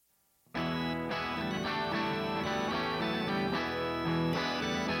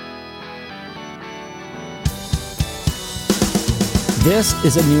This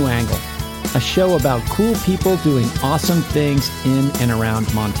is A New Angle, a show about cool people doing awesome things in and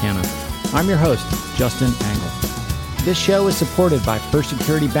around Montana. I'm your host, Justin Angle. This show is supported by First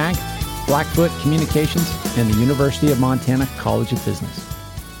Security Bank, Blackfoot Communications, and the University of Montana College of Business.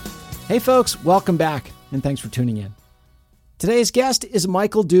 Hey folks, welcome back, and thanks for tuning in. Today's guest is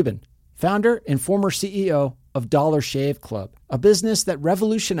Michael Dubin, founder and former CEO of Dollar Shave Club, a business that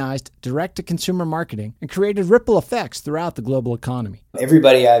revolutionized direct-to-consumer marketing and created ripple effects throughout the global economy.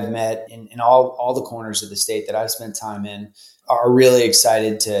 Everybody I've met in all the corners of the state that I've spent time in are really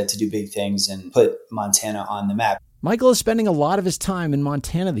excited to do big things and put Montana on the map. Michael is spending a lot of his time in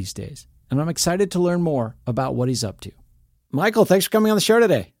Montana these days, and I'm excited to learn more about what he's up to. Michael, thanks for coming on the show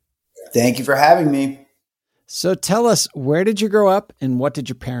today. Thank you for having me. So tell us, where did you grow up and what did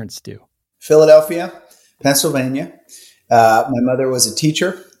your parents do? Philadelphia, Pennsylvania. My mother was a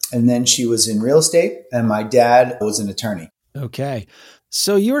teacher, and then she was in real estate, and my dad was an attorney. Okay.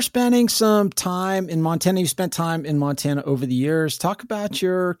 So you were spending some time in Montana. You spent time in Montana over the years. Talk about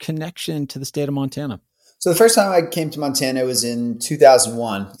your connection to the state of Montana. So the first time I came to Montana was in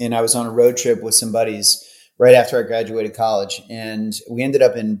 2001, and I was on a road trip with some buddies right after I graduated college, and we ended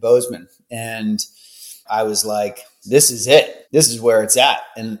up in Bozeman, and I was like, this is it. This is where it's at.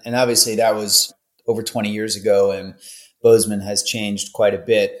 And obviously that was over 20 years ago, and Bozeman has changed quite a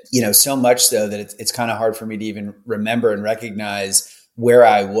bit, so much so that it's kind of hard for me to even remember and recognize where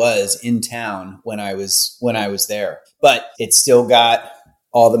I was in town when I was there. But it's still got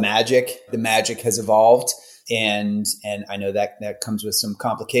all the magic. The magic has evolved. And I know that comes with some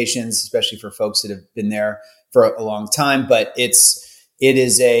complications, especially for folks that have been there for a long time, but it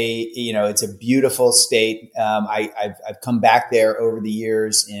is it's a beautiful state. I've come back there over the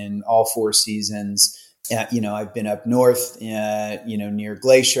years in all four seasons. I've been up north, near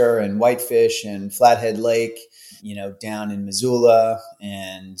Glacier and Whitefish and Flathead Lake, down in Missoula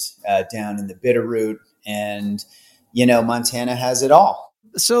and down in the Bitterroot, and Montana has it all.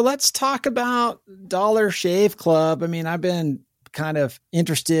 So let's talk about Dollar Shave Club. I mean, I've been kind of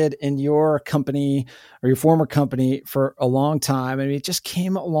interested in your company or your former company for a long time. I mean, it just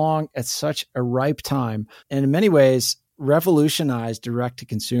came along at such a ripe time and in many ways revolutionized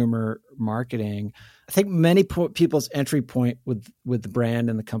direct-to-consumer marketing. I think many people's entry point with the brand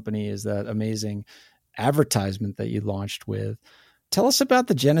and the company is that amazing advertisement that you launched with. Tell us about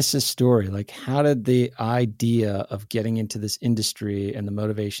the genesis story. Like, how did the idea of getting into this industry and the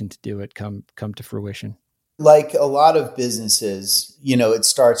motivation to do it come to fruition? Like a lot of businesses, it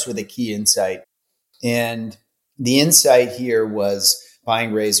starts with a key insight. And the insight here was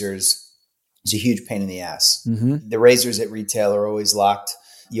buying razors is a huge pain in the ass. Mm-hmm. The razors at retail are always locked.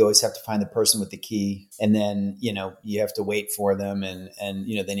 You always have to find the person with the key. And then, you have to wait for them and then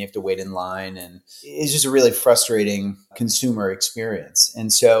you have to wait in line. And it's just a really frustrating consumer experience.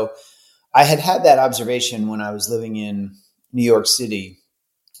 And so I had that observation when I was living in New York City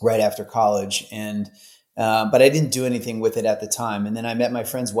right after college. But I didn't do anything with it at the time. And then I met my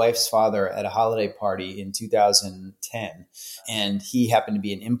friend's wife's father at a holiday party in 2010. And he happened to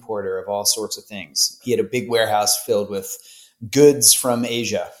be an importer of all sorts of things. He had a big warehouse filled with goods from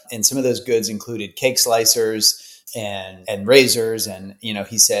Asia. And some of those goods included cake slicers and razors. And,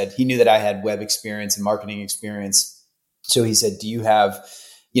 he said he knew that I had web experience and marketing experience. So he said, do you have,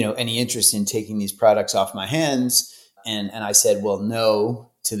 any interest in taking these products off my hands? And I said, well,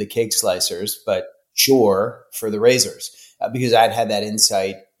 no to the cake slicers, but sure for the razors, because I'd had that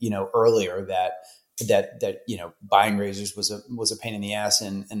insight, earlier that buying razors was a pain in the ass,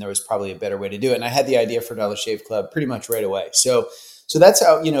 and there was probably a better way to do it. And I had the idea for Dollar Shave Club pretty much right away. So that's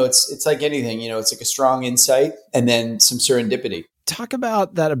how, it's like anything, it's like a strong insight and then some serendipity. Talk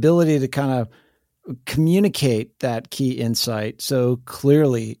about that ability to kind of communicate that key insight so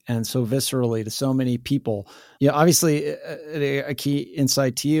clearly and so viscerally to so many people. Obviously a key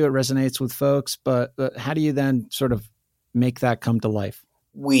insight to you, it resonates with folks, but how do you then sort of make that come to life?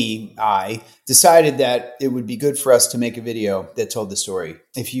 I decided that it would be good for us to make a video that told the story.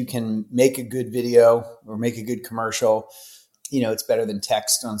 If you can make a good video or make a good commercial, it's better than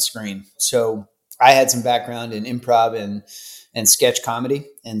text on screen. So I had some background in improv and sketch comedy.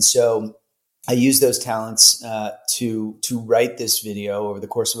 And so I used those talents to write this video over the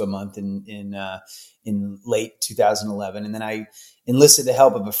course of a month in late 2011. And then I enlisted the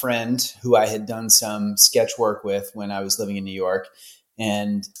help of a friend who I had done some sketch work with when I was living in New York,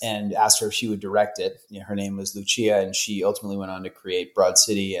 and asked her if she would direct it. Her name was Lucia, and she ultimately went on to create Broad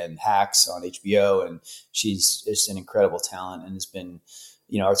City and Hacks on HBO. And she's just an incredible talent and has been,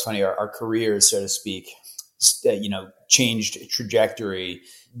 it's funny, our careers, so to speak, changed trajectory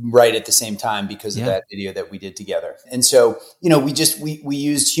right at the same time because of that video that we did together. And so, we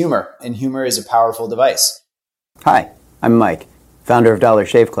used humor, and humor is a powerful device. Hi, I'm Mike, founder of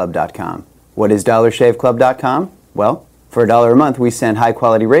DollarShaveClub.com. What is DollarShaveClub.com? Well, for $1 a month, we send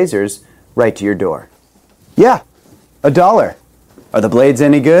high-quality razors right to your door. Yeah, $1. Are the blades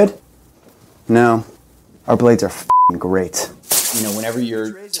any good? No, our blades are f***ing great. Whenever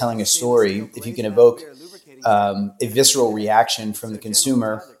you're telling a story, if you can evoke a visceral reaction from the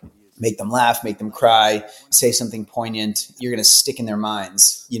consumer, make them laugh, make them cry, say something poignant, you're going to stick in their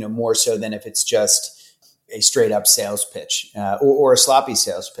minds, more so than if it's just a straight up sales pitch or a sloppy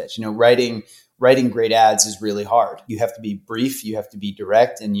sales pitch. Writing great ads is really hard. You have to be brief, you have to be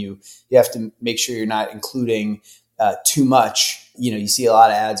direct, and you have to make sure you're not including too much. You see a lot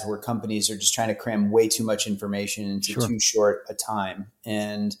of ads where companies are just trying to cram way too much information into too short a time,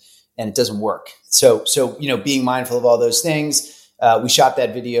 and it doesn't work. So being mindful of all those things. We shot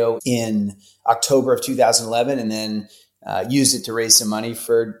that video in October of 2011, and then used it to raise some money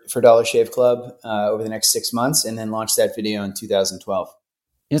for Dollar Shave Club over the next 6 months, and then launched that video in 2012.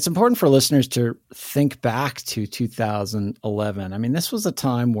 It's important for listeners to think back to 2011. I mean, this was a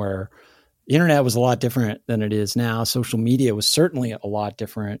time where the internet was a lot different than it is now. Social media was certainly a lot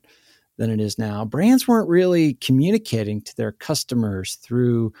different than it is now. Brands weren't really communicating to their customers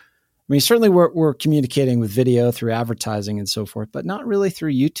through, certainly we're communicating with video through advertising and so forth, but not really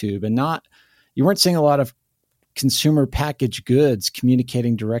through YouTube, and you weren't seeing a lot of consumer packaged goods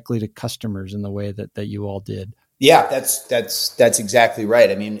communicating directly to customers in the way that you all did. Yeah, that's exactly right.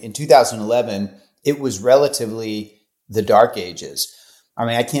 I mean, in 2011, it was relatively the dark ages. I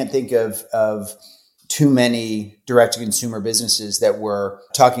mean, I can't think of too many direct-to-consumer businesses that were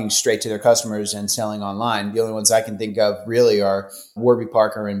talking straight to their customers and selling online. The only ones I can think of really are Warby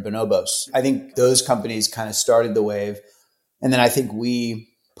Parker and Bonobos. I think those companies kind of started the wave. And then I think we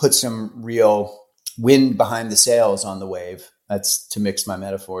put some real wind behind the sails on the wave. That's to mix my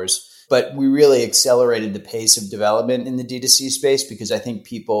metaphors. But we really accelerated the pace of development in the D2C space because I think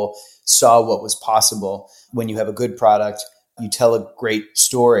people saw what was possible when you have a good product, you tell a great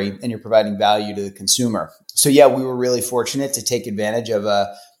story, and you're providing value to the consumer. So yeah, we were really fortunate to take advantage of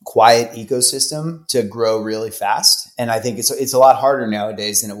a quiet ecosystem to grow really fast. And I think it's a lot harder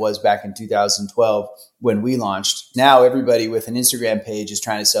nowadays than it was back in 2012 when we launched. Now everybody with an Instagram page is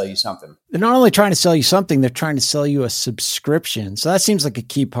trying to sell you something. They're not only trying to sell you something, they're trying to sell you a subscription. So that seems like a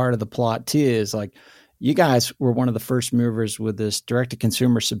key part of the plot too, is like you guys were one of the first movers with this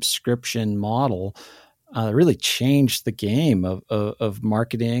direct-to-consumer subscription model. Really changed the game of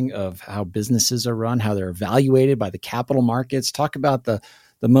marketing, of how businesses are run, how they're evaluated by the capital markets. Talk about the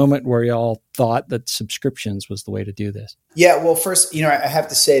moment where y'all thought that subscriptions was the way to do this. Yeah, well, first, I have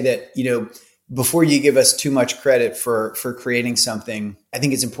to say that, before you give us too much credit for creating something, I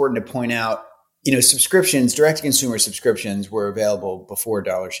think it's important to point out, subscriptions, direct-to-consumer subscriptions were available before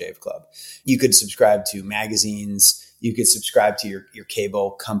Dollar Shave Club. You could subscribe to magazines. You could subscribe to your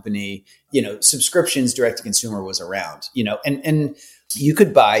cable company. Subscriptions direct-to-consumer was around, and you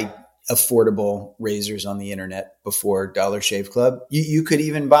could buy affordable razors on the internet before Dollar Shave Club. You could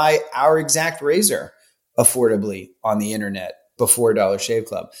even buy our exact razor affordably on the internet before Dollar Shave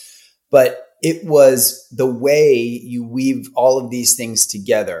Club. But it was the way you weave all of these things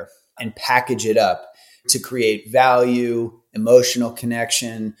together and package it up to create value, emotional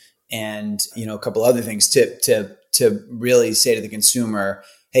connection, and a couple other things to really say to the consumer,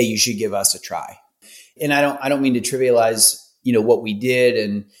 hey, you should give us a try. And I don't mean to trivialize, what we did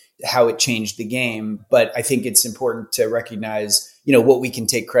and how it changed the game, but I think it's important to recognize, what we can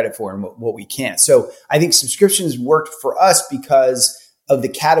take credit for and what we can't. So I think subscriptions worked for us because of the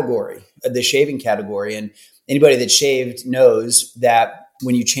category, the shaving category. And anybody that shaved knows that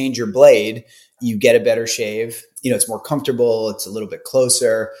when you change your blade, you get a better shave. It's more comfortable, it's a little bit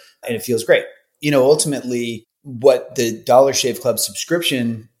closer, and it feels great. Ultimately, what the Dollar Shave Club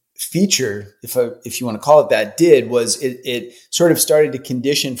subscription feature, if you want to call it that, did was it sort of started to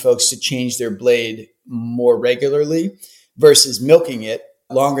condition folks to change their blade more regularly versus milking it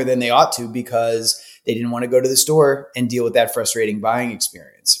longer than they ought to because they didn't want to go to the store and deal with that frustrating buying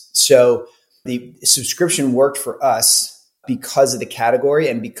experience. So the subscription worked for us because of the category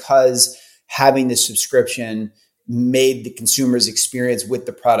and because having the subscription made the consumer's experience with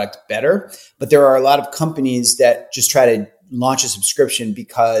the product better. But there are a lot of companies that just try to launch a subscription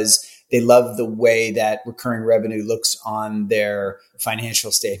because they love the way that recurring revenue looks on their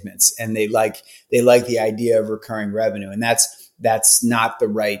financial statements. And they like the idea of recurring revenue. And that's not the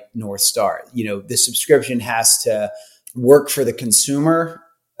right North Star. The subscription has to work for the consumer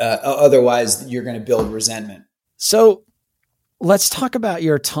Otherwise, you're going to build resentment. So let's talk about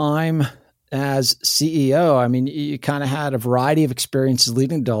your time as CEO. I mean, you kind of had a variety of experiences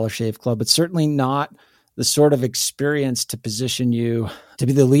leading Dollar Shave Club, but certainly not the sort of experience to position you to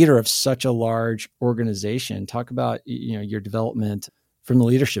be the leader of such a large organization. Talk about, your development from the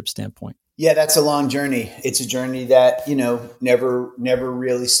leadership standpoint. Yeah, that's a long journey. It's a journey that, never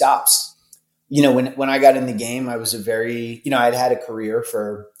really stops. When I got in the game, I was I'd had a career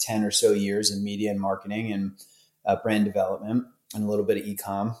for 10 or so years in media and marketing and brand development and a little bit of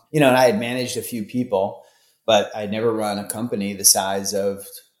e-com, and I had managed a few people, but I'd never run a company the size of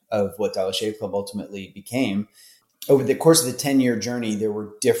what Dollar Shave Club ultimately became. Over the course of the 10-year journey, there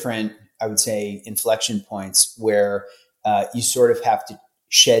were different, I would say, inflection points where you sort of have to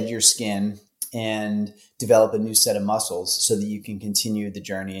shed your skin and develop a new set of muscles so that you can continue the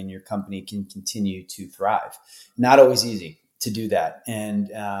journey and your company can continue to thrive. Not always easy to do that. And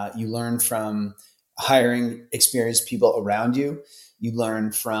you learn from hiring experienced people around you. You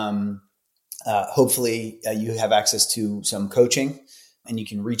learn from, hopefully you have access to some coaching and you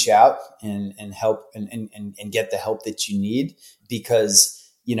can reach out and help and get the help that you need, because,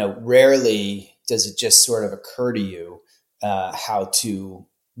 rarely does it just sort of occur to you how to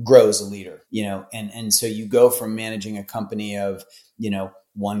grow as a leader, and so you go from managing a company of,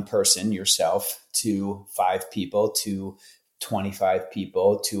 one person, yourself, to 5 people, to 25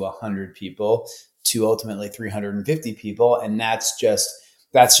 people, to 100 people, to ultimately 350 people. And that's just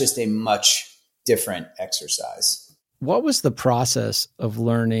a much different exercise. What was the process of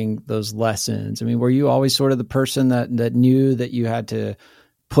learning those lessons? I mean, were you always sort of the person that knew that you had to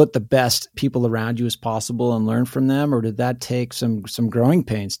put the best people around you as possible and learn from them? Or did that take some growing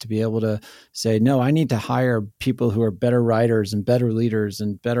pains to be able to say, no, I need to hire people who are better writers and better leaders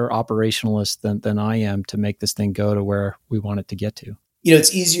and better operationalists than I am to make this thing go to where we want it to get to?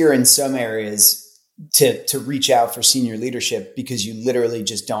 It's easier in some areas to reach out for senior leadership because you literally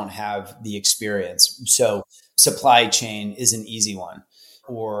just don't have the experience. So supply chain is an easy one,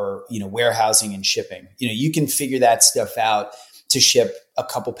 or, warehousing and shipping. You can figure that stuff out to ship a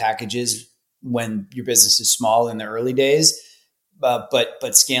couple packages when your business is small in the early days.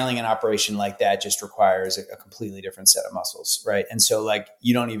 But scaling an operation like that just requires a completely different set of muscles, right? And so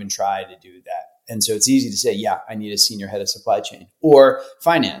you don't even try to do that. And so it's easy to say, yeah, I need a senior head of supply chain or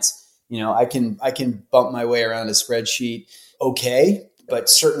finance. I can bump my way around a spreadsheet. Okay. But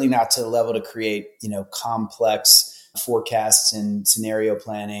certainly not to the level to create, complex forecasts and scenario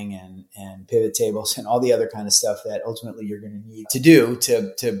planning and pivot tables and all the other kind of stuff that ultimately you're going to need to do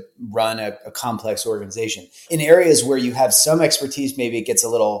to run a complex organization. In areas where you have some expertise, maybe it gets a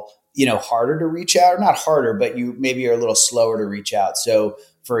little, harder to reach out, or not harder, but you maybe are a little slower to reach out. So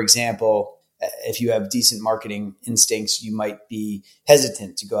for example, if you have decent marketing instincts, you might be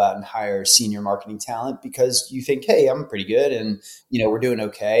hesitant to go out and hire senior marketing talent because you think, hey, I'm pretty good and, we're doing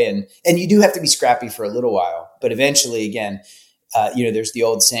okay. And you do have to be scrappy for a little while, but eventually, again, there's the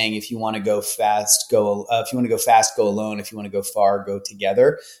old saying, if you want to go fast, go alone. If you want to go far, go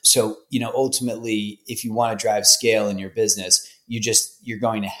together. So, ultimately, if you want to drive scale in your business, you're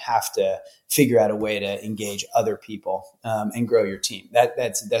going to have to figure out a way to engage other people and grow your team.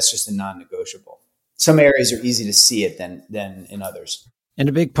 That's just a non-negotiable. Some areas are easy to see it than in others. And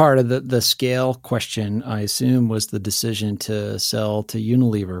a big part of the scale question, I assume, was the decision to sell to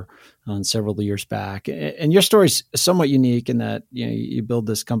Unilever several years back. And your story's somewhat unique in that you build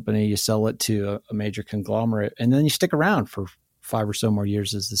this company, you sell it to a major conglomerate, and then you stick around for 5 or so more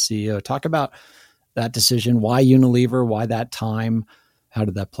years as the CEO. Talk about that decision. Why Unilever? Why that time? How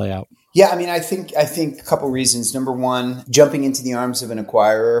did that play out? Yeah, I mean, I think a couple reasons. Number one, jumping into the arms of an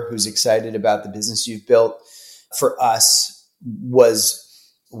acquirer who's excited about the business you've built, for us was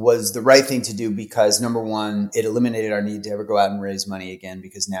the right thing to do because, number one, it eliminated our need to ever go out and raise money again,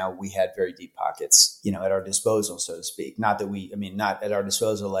 because now we had very deep pockets, at our disposal, so to speak. Not at our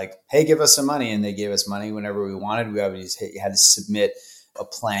disposal, like, hey, give us some money. And they gave us money whenever we wanted. We obviously had to submit a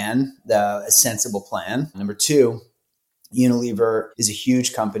plan, a sensible plan. Number two, Unilever is a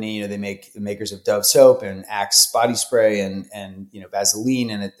huge company. They make the makers of Dove soap and Axe body spray and Vaseline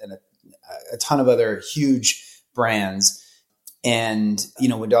and a ton of other huge brands. And,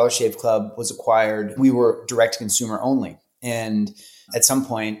 when Dollar Shave Club was acquired, we were direct consumer only. And at some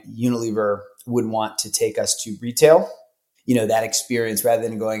point, Unilever would want to take us to retail. That experience, rather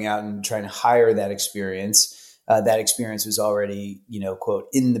than going out and trying to hire that experience was already, quote,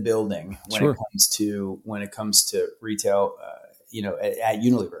 in the building when it comes to retail, at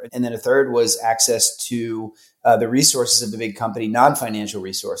Unilever. And then a third was access to the resources of the big company, non-financial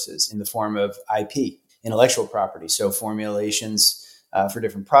resources in the form of IP, intellectual property. So formulations, for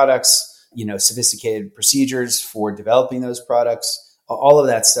different products, sophisticated procedures for developing those products. All of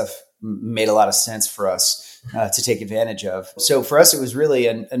that stuff made a lot of sense for us to take advantage of. So for us, it was really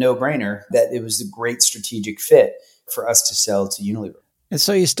a no-brainer that it was a great strategic fit for us to sell to Unilever. And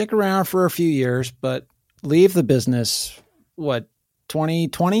so you stick around for a few years, but leave the business,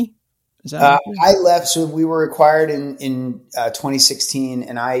 2020? Is that I left, so we were acquired in 2016,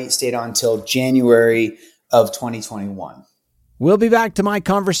 and I stayed on until January of 2021. We'll be back to my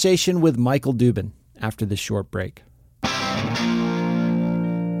conversation with Michael Dubin after this short break.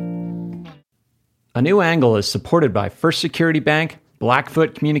 A New Angle is supported by First Security Bank,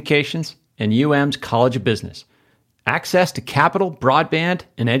 Blackfoot Communications, and UM's College of Business. Access to capital, broadband,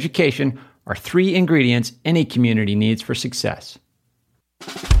 and education are 3 ingredients any community needs for success.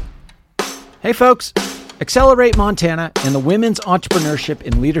 Hey folks, Accelerate Montana and the Women's Entrepreneurship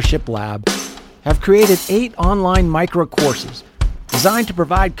and Leadership Lab have created 8 online micro courses designed to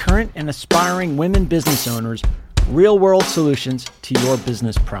provide current and aspiring women business owners real-world solutions to your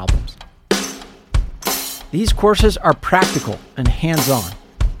business problems. These courses are practical and hands-on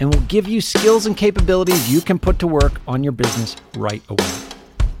and will give you skills and capabilities you can put to work on your business right away.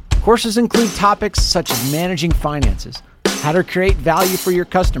 Courses include topics such as managing finances, how to create value for your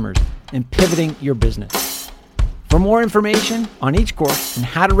customers, and pivoting your business. For more information on each course and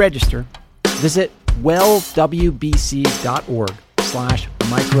how to register, visit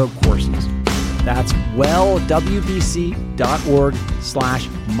wellwbc.org/microcourses. That's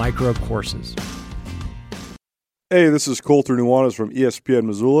wellwbc.org/microcourses. Hey, this is Colter Nuanez from ESPN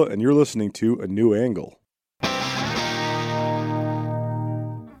Missoula, and you're listening to A New Angle.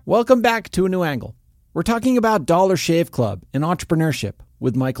 Welcome back to A New Angle. We're talking about Dollar Shave Club and entrepreneurship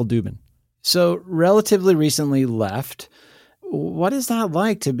with Michael Dubin. So relatively recently left. What is that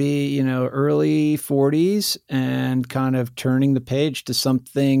like to be, early 40s and kind of turning the page to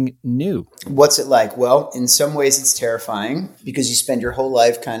something new? What's it like? Well, in some ways it's terrifying because you spend your whole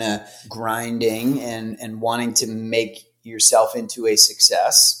life kind of grinding and wanting to make yourself into a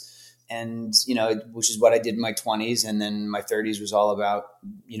success. And, which is what I did in my 20s. And then my 30s was all about,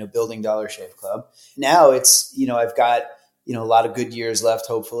 building Dollar Shave Club. Now it's, I've got, a lot of good years left,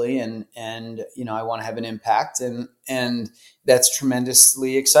 hopefully. And I want to have an impact and that's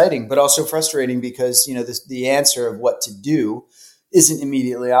tremendously exciting, but also frustrating because, the answer of what to do isn't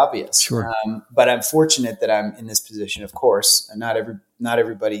immediately obvious. Sure. But I'm fortunate that I'm in this position, of course, and not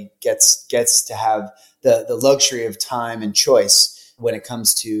everybody gets to have the luxury of time and choice when it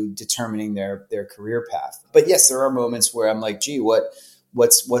comes to determining their career path. But yes, there are moments where I'm like, gee,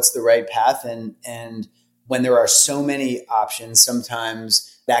 what's the right path? And when there are so many options,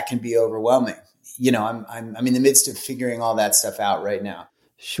 sometimes that can be overwhelming. I'm in the midst of figuring all that stuff out right now.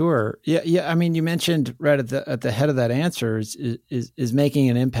 Sure. Yeah. I mean, you mentioned right at the head of that answer is making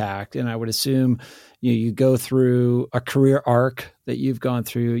an impact. And I would assume you go through a career arc that you've gone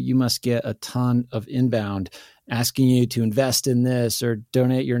through. You must get a ton of inbound asking you to invest in this or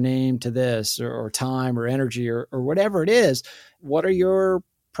donate your name to this or time or energy or whatever it is. What are your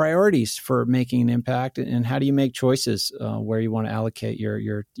priorities for making an impact, and how do you make choices where you want to allocate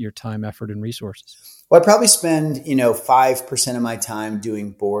your time, effort, and resources? Well, I probably spend 5% of my time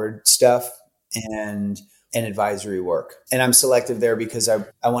doing board stuff and advisory work, and I'm selective there because I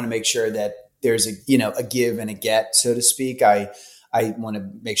want to make sure that there's a give and a get, so to speak. I want to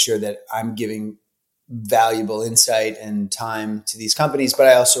make sure that I'm giving valuable insight and time to these companies, but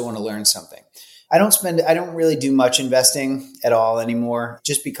I also want to learn something. I don't really do much investing at all anymore,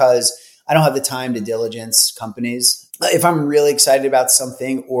 just because I don't have the time to diligence companies. If I'm really excited about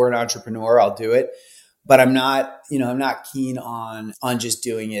something or an entrepreneur, I'll do it. But I'm not keen on just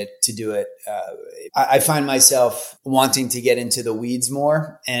doing it to do it. I find myself wanting to get into the weeds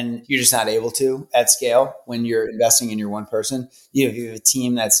more, and you're just not able to at scale when you're investing in your one person. If you have a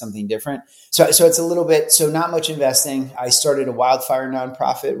team, that's something different. So it's a little bit, so not much investing. I started a wildfire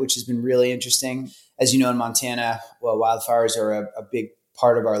nonprofit, which has been really interesting. As you know, in Montana, well, wildfires are a big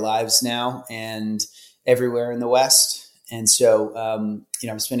part of our lives now and everywhere in the West. And so,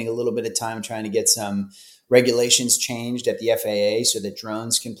 I'm spending a little bit of time trying to get some regulations changed at the FAA so that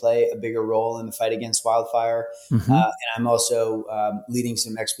drones can play a bigger role in the fight against wildfire. Mm-hmm. And I'm also leading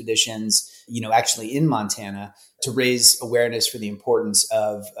some expeditions, actually in Montana to raise awareness for the importance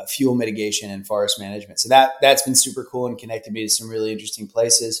of fuel mitigation and forest management. So that's been super cool and connected me to some really interesting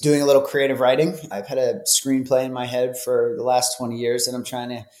places. Doing a little creative writing. I've had a screenplay in my head for the last 20 years that I'm trying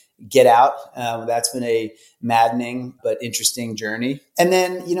to get out. That's been a maddening but interesting journey. And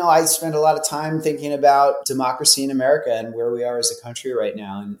then, I spend a lot of time thinking about democracy in America and where we are as a country right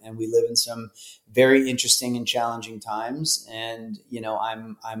now. And we live in some very interesting and challenging times. And,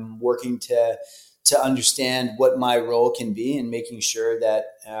 I'm working to understand what my role can be in making sure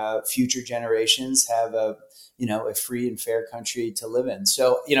that future generations have a free and fair country to live in.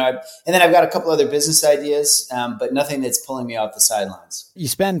 So, and then I've got a couple other business ideas, but nothing that's pulling me off the sidelines. You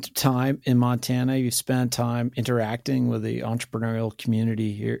spend time in Montana. You spend time interacting with the entrepreneurial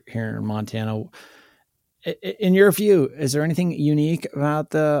community here in Montana. In your view, is there anything unique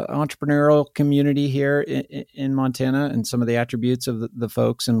about the entrepreneurial community here in Montana and some of the attributes of the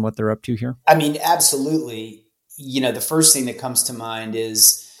folks and what they're up to here? I mean, absolutely. The first thing that comes to mind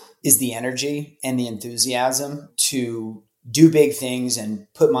is the energy and the enthusiasm to do big things and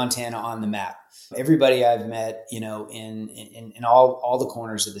put Montana on the map. Everybody I've met, in all the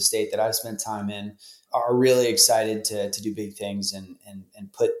corners of the state that I've spent time in are really excited to do big things and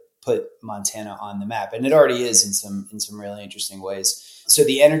put Montana on the map. And it already is in some really interesting ways. So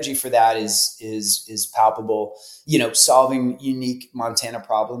the energy for that is palpable. Solving unique Montana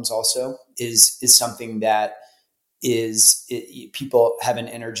problems also is something that people have an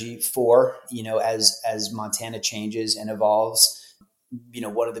energy for, as Montana changes and evolves.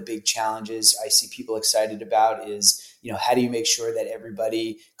 One of the big challenges I see people excited about is, how do you make sure that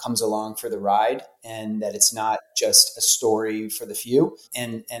everybody comes along for the ride and that it's not just a story for the few?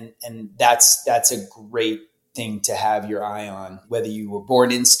 And that's a great thing to have your eye on, whether you were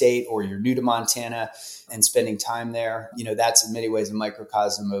born in state or you're new to Montana and spending time there. That's in many ways a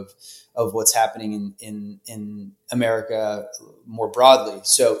microcosm of what's happening in America more broadly.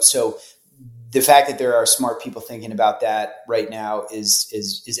 So the fact that there are smart people thinking about that right now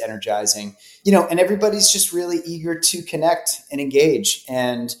is energizing, and everybody's just really eager to connect and engage.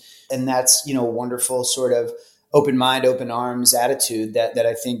 And that's, a wonderful sort of open mind, open arms attitude that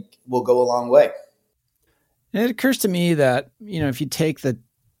I think will go a long way. And it occurs to me that, if you take the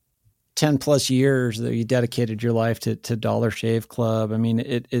 10 plus years that you dedicated your life to Dollar Shave Club, I mean,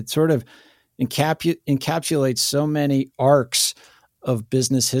 it sort of encapsulates so many arcs of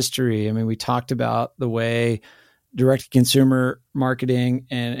business history. I mean, we talked about the way direct-to-consumer marketing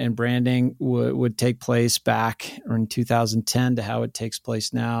and branding would take place back in 2010 to how it takes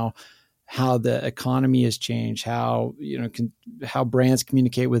place now, how the economy has changed, how how brands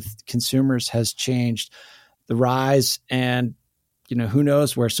communicate with consumers has changed, the rise and who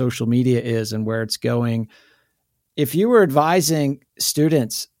knows where social media is and where it's going. If you were advising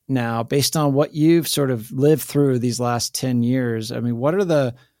students now, based on what you've sort of lived through these last 10 years, I mean, what are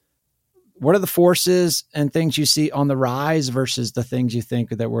the forces and things you see on the rise versus the things you think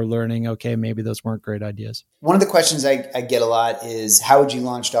that we're learning, okay, maybe those weren't great ideas? One of the questions I get a lot is, how would you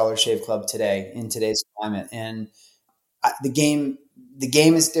launch Dollar Shave Club today in today's climate? And the game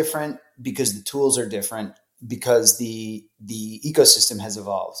is different because the tools are different, because the ecosystem has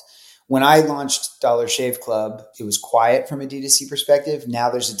evolved. When I launched Dollar Shave Club, it was quiet from a D2C perspective. Now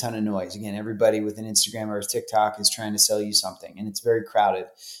there's a ton of noise. Again, everybody with an Instagram or a TikTok is trying to sell you something, and it's very crowded.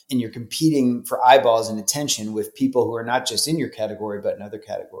 And you're competing for eyeballs and attention with people who are not just in your category, but in other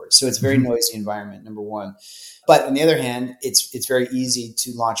categories. So it's a very noisy environment, number one. But on the other hand, it's very easy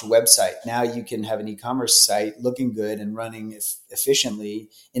to launch a website. Now you can have an e-commerce site looking good and running efficiently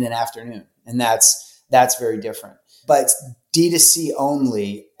in an afternoon. And that's very different. But D2C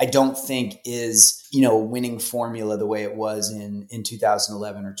only, I don't think is, a winning formula the way it was in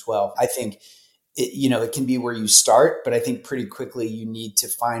 2011 or 12. I think it can be where you start, but I think pretty quickly you need to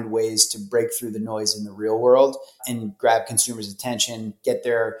find ways to break through the noise in the real world and grab consumers' attention, get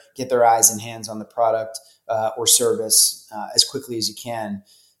their eyes and hands on the product or service as quickly as you can.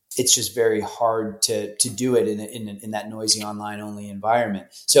 It's just very hard to do it in that noisy online only environment.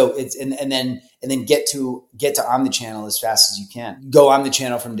 So it's and then get to omnichannel as fast as you can. Go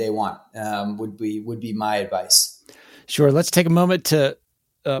omnichannel from day one would be my advice. Sure. Let's take a moment to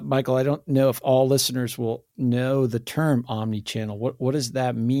Michael. I don't know if all listeners will know the term omnichannel. What does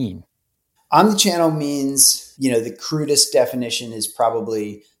that mean? Omnichannel means, the crudest definition is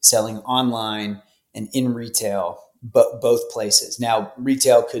probably selling online and in retail, but both places. Now,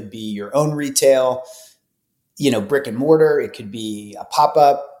 retail could be your own retail, brick and mortar. It could be a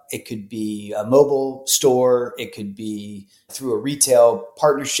pop-up. It could be a mobile store. It could be through a retail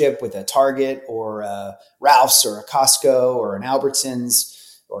partnership with a Target or a Ralph's or a Costco or an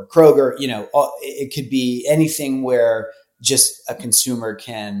Albertsons or a Kroger. It could be anything where just a consumer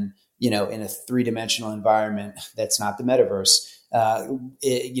can, in a three-dimensional environment that's not the metaverse,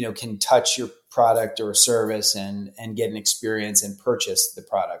 can touch product or a service and get an experience and purchase the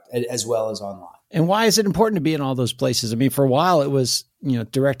product as well as online. And why is it important to be in all those places? I mean, for a while it was,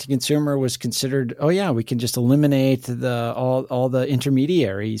 direct to consumer was considered, oh yeah, we can just eliminate all the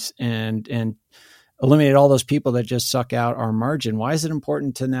intermediaries and eliminate all those people that just suck out our margin. Why is it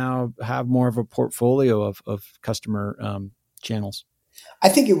important to now have more of a portfolio of customer channels? I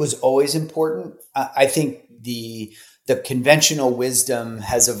think it was always important. I think the conventional wisdom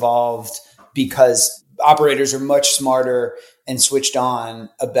has evolved because operators are much smarter and switched on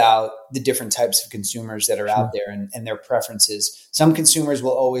about the different types of consumers that are out there and their preferences. Some consumers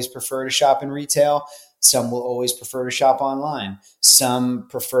will always prefer to shop in retail. Some will always prefer to shop online. Some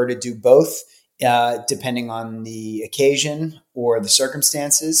prefer to do both, depending on the occasion or the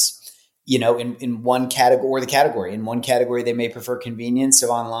circumstances. In one category, in one category, they may prefer convenience of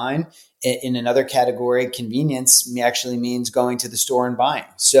online. In another category, convenience actually means going to the store and buying.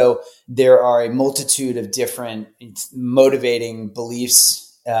 So there are a multitude of different motivating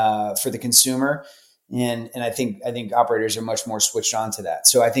beliefs for the consumer. And I think operators are much more switched on to that.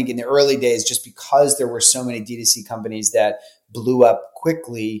 So I think in the early days, just because there were so many D2C companies that blew up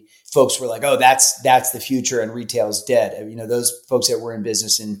quickly, folks were like, oh, that's the future and retail's dead. Those folks that were in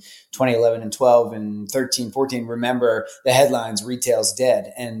business in 2011 and 12 and 13, 14, remember the headlines, retail's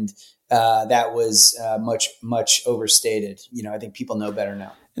dead. And that was much overstated. I think people know better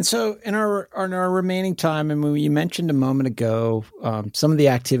now. And so in our remaining time, and you mentioned a moment ago, some of the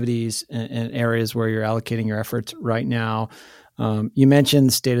activities and areas where you're allocating your efforts right now. You mentioned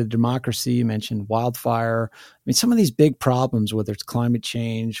the state of democracy, you mentioned wildfire. I mean, some of these big problems, whether it's climate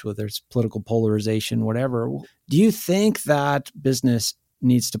change, whether it's political polarization, whatever. Do you think that business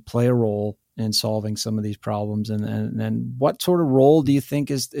needs to play a role in solving some of these problems? And what sort of role do you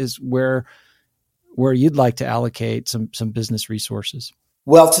think is where you'd like to allocate some business resources?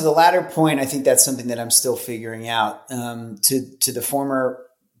 Well, to the latter point, I think that's something that I'm still figuring out. To the former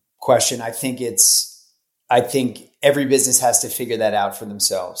question, I think every business has to figure that out for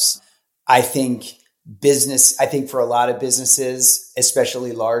themselves. I think for a lot of businesses,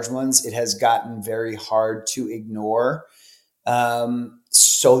 especially large ones, it has gotten very hard to ignore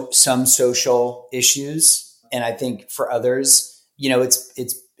some social issues. And I think for others,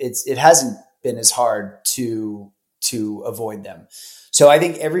 it hasn't been as hard to avoid them. So I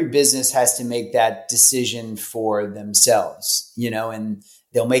think every business has to make that decision for themselves, and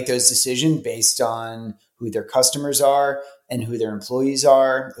they'll make those decisions based on who their customers are and who their employees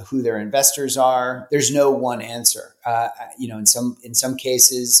are, who their investors are. There's no one answer. In some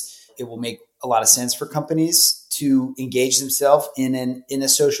cases, it will make a lot of sense for companies to engage themselves in a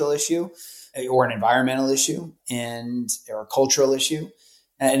social issue or an environmental issue or a cultural issue.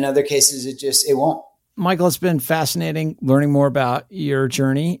 And in other cases, it won't. Michael, it's been fascinating learning more about your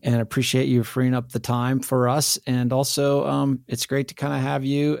journey and appreciate you freeing up the time for us. And also, it's great to kind of have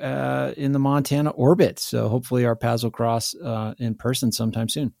you in the Montana orbit. So hopefully our paths will cross in person sometime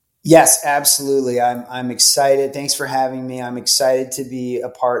soon. Yes, absolutely. I'm excited. Thanks for having me. I'm excited to be a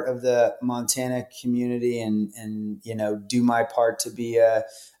part of the Montana community and do my part to be a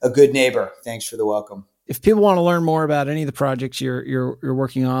good neighbor. Thanks for the welcome. If people want to learn more about any of the projects you're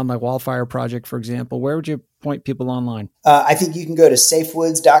working on, like Wildfire Project, for example, where would you point people online? I think you can go to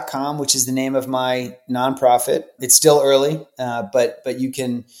safewoods.com, which is the name of my nonprofit. It's still early, but you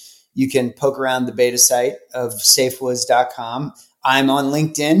can poke around the beta site of safewoods.com. I'm on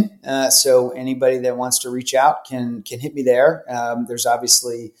LinkedIn, so anybody that wants to reach out can hit me there. There's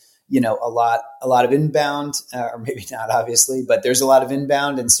obviously a lot of inbound, or maybe not obviously, but there's a lot of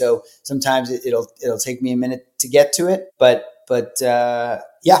inbound. And so sometimes it'll take me a minute to get to it, but I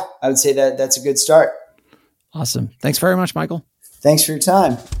would say that that's a good start. Awesome. Thanks very much, Michael. Thanks for your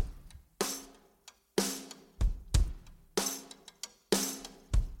time.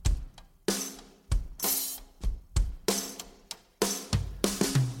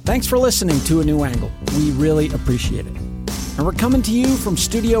 Thanks for listening to A New Angle. We really appreciate it. And we're coming to you from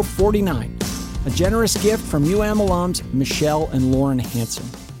Studio 49, a generous gift from UM alums Michelle and Lauren Hansen.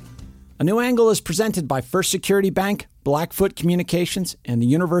 A New Angle is presented by First Security Bank, Blackfoot Communications, and the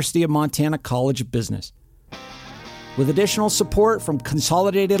University of Montana College of Business. With additional support from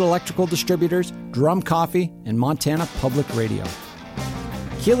Consolidated Electrical Distributors, Drum Coffee, and Montana Public Radio.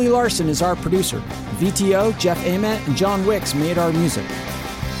 Keely Larson is our producer. VTO, Jeff Ament, and John Wicks made our music.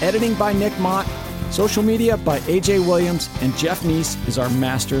 Editing by Nick Mott. Social media by AJ Williams, and Jeff Neese is our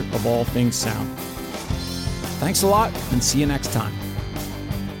master of all things sound. Thanks a lot, and see you next time.